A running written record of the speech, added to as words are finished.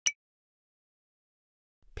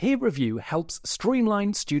Peer review helps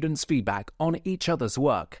streamline students' feedback on each other's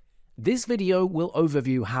work. This video will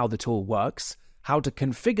overview how the tool works, how to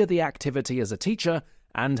configure the activity as a teacher,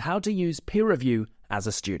 and how to use peer review as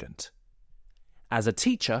a student. As a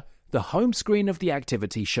teacher, the home screen of the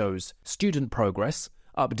activity shows student progress,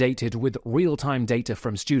 updated with real-time data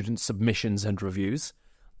from student submissions and reviews,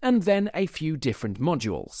 and then a few different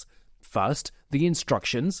modules. First, the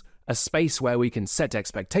instructions, a space where we can set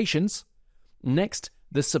expectations. Next,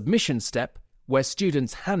 the submission step, where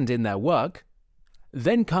students hand in their work.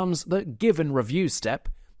 Then comes the give and review step,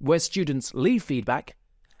 where students leave feedback.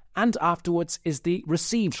 And afterwards is the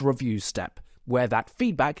received review step, where that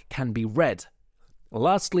feedback can be read.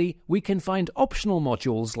 Lastly, we can find optional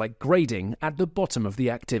modules like grading at the bottom of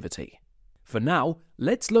the activity. For now,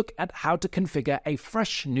 let's look at how to configure a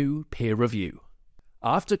fresh new peer review.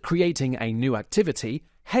 After creating a new activity,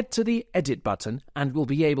 head to the Edit button and we'll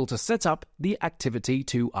be able to set up the activity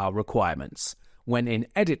to our requirements. When in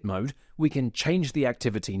Edit mode, we can change the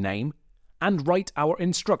activity name and write our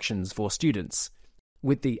instructions for students.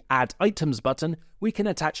 With the Add Items button, we can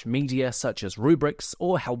attach media such as rubrics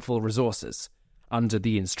or helpful resources. Under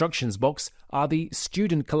the Instructions box are the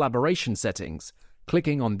Student Collaboration settings.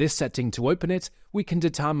 Clicking on this setting to open it, we can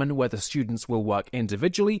determine whether students will work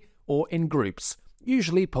individually or in groups,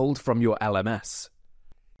 usually pulled from your LMS.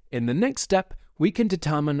 In the next step, we can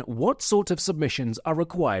determine what sort of submissions are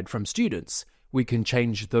required from students. We can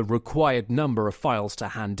change the required number of files to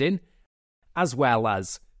hand in, as well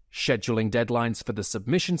as scheduling deadlines for the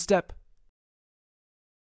submission step,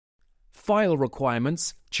 file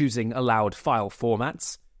requirements, choosing allowed file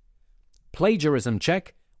formats, plagiarism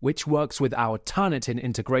check, which works with our Turnitin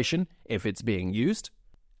integration if it's being used,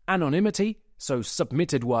 anonymity, so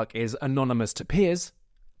submitted work is anonymous to peers,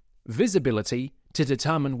 visibility, to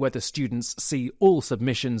determine whether students see all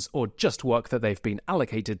submissions or just work that they've been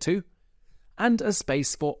allocated to, and a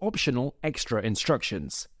space for optional extra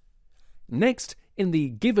instructions. Next, in the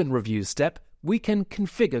Give and Review step, we can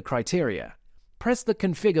configure criteria. Press the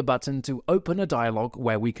Configure button to open a dialog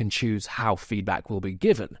where we can choose how feedback will be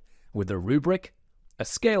given, with a rubric, a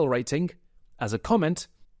scale rating, as a comment,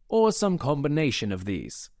 or some combination of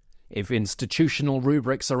these. If institutional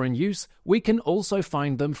rubrics are in use, we can also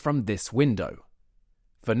find them from this window.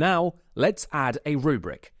 For now, let's add a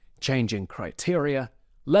rubric, changing criteria,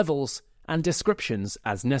 levels, and descriptions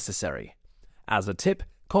as necessary. As a tip,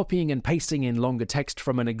 copying and pasting in longer text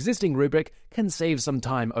from an existing rubric can save some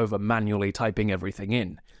time over manually typing everything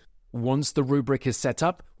in. Once the rubric is set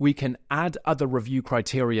up, we can add other review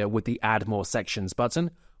criteria with the Add More Sections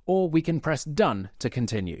button, or we can press Done to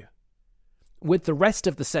continue. With the rest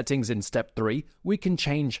of the settings in Step 3, we can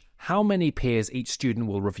change how many peers each student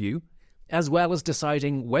will review, as well as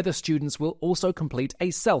deciding whether students will also complete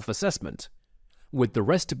a self-assessment. With the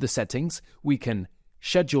rest of the settings, we can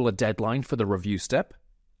schedule a deadline for the review step,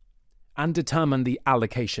 and determine the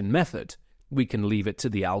allocation method. We can leave it to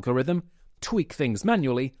the algorithm, tweak things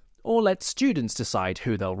manually, or let students decide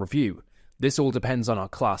who they'll review. This all depends on our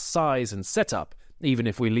class size and setup. Even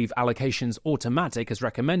if we leave allocations automatic as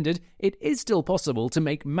recommended, it is still possible to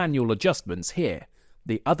make manual adjustments here.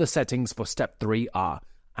 The other settings for Step 3 are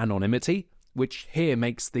anonymity, which here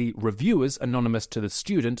makes the reviewers anonymous to the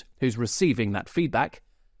student who's receiving that feedback,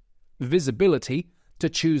 visibility, to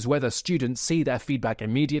choose whether students see their feedback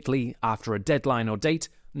immediately after a deadline or date,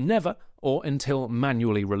 never, or until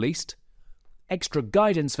manually released, extra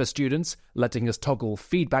guidance for students, letting us toggle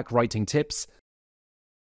feedback writing tips,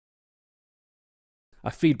 a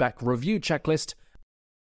feedback review checklist,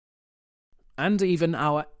 and even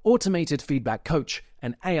our automated feedback coach,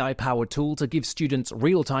 an AI-powered tool to give students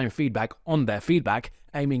real-time feedback on their feedback,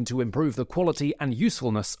 aiming to improve the quality and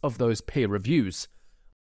usefulness of those peer reviews.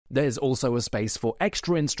 There's also a space for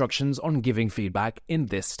extra instructions on giving feedback in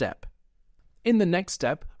this step. In the next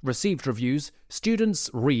step, Received Reviews, students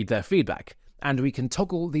read their feedback, and we can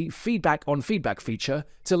toggle the Feedback on Feedback feature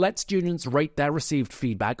to let students rate their received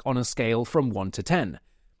feedback on a scale from 1 to 10.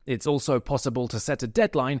 It's also possible to set a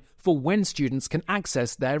deadline for when students can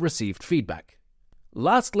access their received feedback.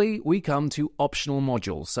 Lastly, we come to optional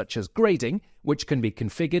modules such as grading, which can be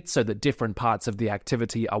configured so that different parts of the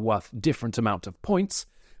activity are worth different amount of points.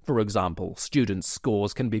 For example, students'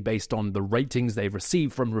 scores can be based on the ratings they've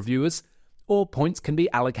received from reviewers, or points can be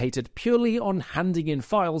allocated purely on handing in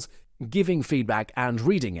files, giving feedback and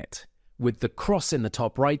reading it. With the cross in the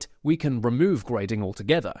top right, we can remove grading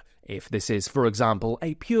altogether, if this is, for example,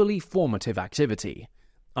 a purely formative activity.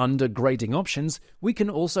 Under grading options, we can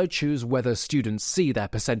also choose whether students see their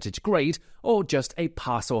percentage grade or just a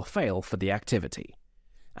pass or fail for the activity.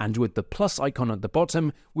 And with the plus icon at the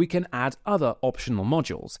bottom, we can add other optional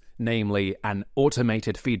modules, namely an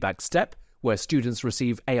automated feedback step, where students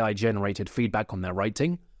receive AI-generated feedback on their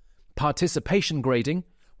writing, participation grading,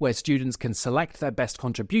 where students can select their best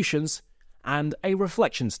contributions, and a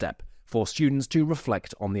reflection step for students to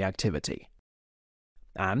reflect on the activity.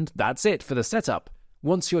 And that's it for the setup.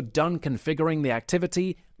 Once you're done configuring the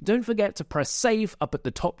activity, don't forget to press Save up at the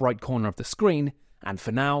top right corner of the screen, and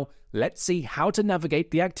for now, let's see how to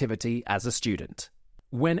navigate the activity as a student.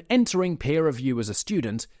 When entering peer review as a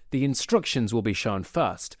student, the instructions will be shown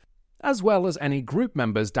first, as well as any group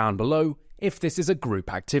members down below if this is a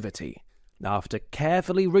group activity. After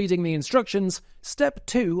carefully reading the instructions, Step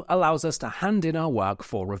 2 allows us to hand in our work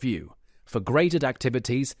for review. For graded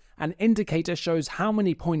activities, an indicator shows how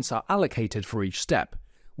many points are allocated for each step.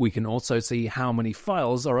 We can also see how many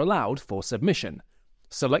files are allowed for submission.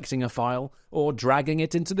 Selecting a file or dragging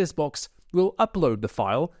it into this box will upload the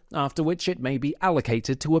file, after which it may be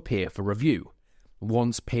allocated to a peer for review.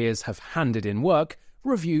 Once peers have handed in work,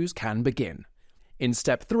 reviews can begin. In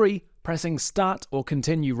Step 3, pressing Start or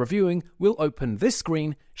Continue Reviewing will open this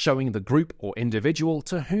screen showing the group or individual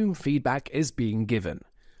to whom feedback is being given.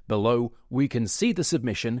 Below, we can see the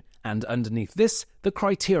submission, and underneath this, the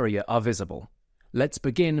criteria are visible. Let's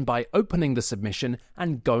begin by opening the submission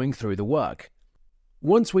and going through the work.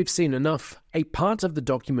 Once we've seen enough, a part of the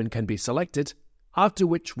document can be selected, after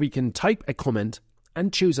which we can type a comment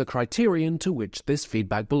and choose a criterion to which this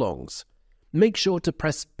feedback belongs. Make sure to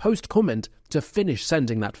press Post Comment to finish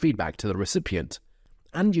sending that feedback to the recipient,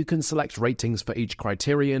 and you can select ratings for each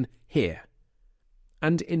criterion here.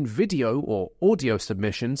 And in video or audio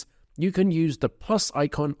submissions, you can use the plus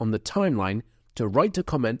icon on the timeline to write a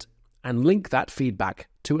comment and link that feedback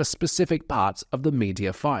to a specific part of the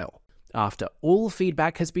media file. After all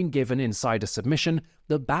feedback has been given inside a submission,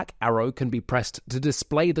 the back arrow can be pressed to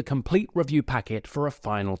display the complete review packet for a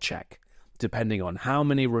final check. Depending on how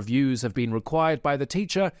many reviews have been required by the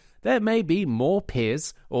teacher, there may be more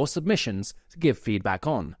peers or submissions to give feedback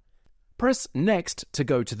on. Press Next to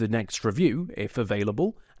go to the next review, if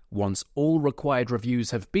available. Once all required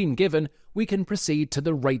reviews have been given, we can proceed to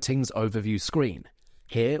the Ratings Overview screen.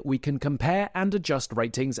 Here we can compare and adjust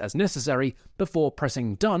ratings as necessary before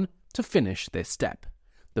pressing Done to finish this step.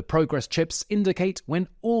 The progress chips indicate when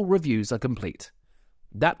all reviews are complete.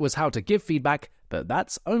 That was how to give feedback, but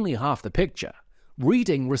that's only half the picture.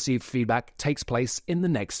 Reading received feedback takes place in the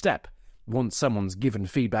next step. Once someone's given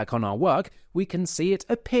feedback on our work, we can see it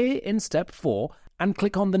appear in Step 4 and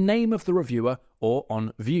click on the name of the reviewer or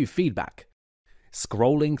on View Feedback.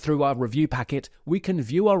 Scrolling through our review packet, we can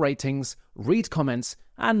view our ratings, read comments,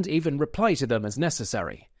 and even reply to them as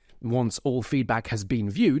necessary. Once all feedback has been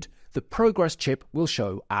viewed, the progress chip will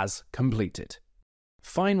show as completed.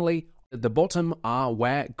 Finally, at the bottom are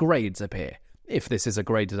where grades appear, if this is a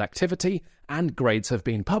graded activity, and grades have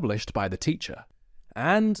been published by the teacher.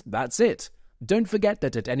 And that's it. Don't forget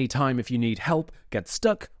that at any time if you need help, get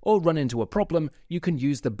stuck, or run into a problem, you can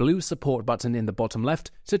use the blue support button in the bottom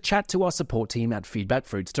left to chat to our support team at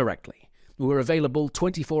FeedbackFruits directly. We're available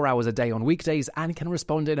 24 hours a day on weekdays and can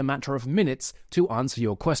respond in a matter of minutes to answer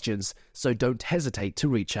your questions, so don't hesitate to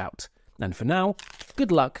reach out. And for now,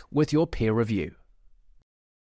 good luck with your peer review.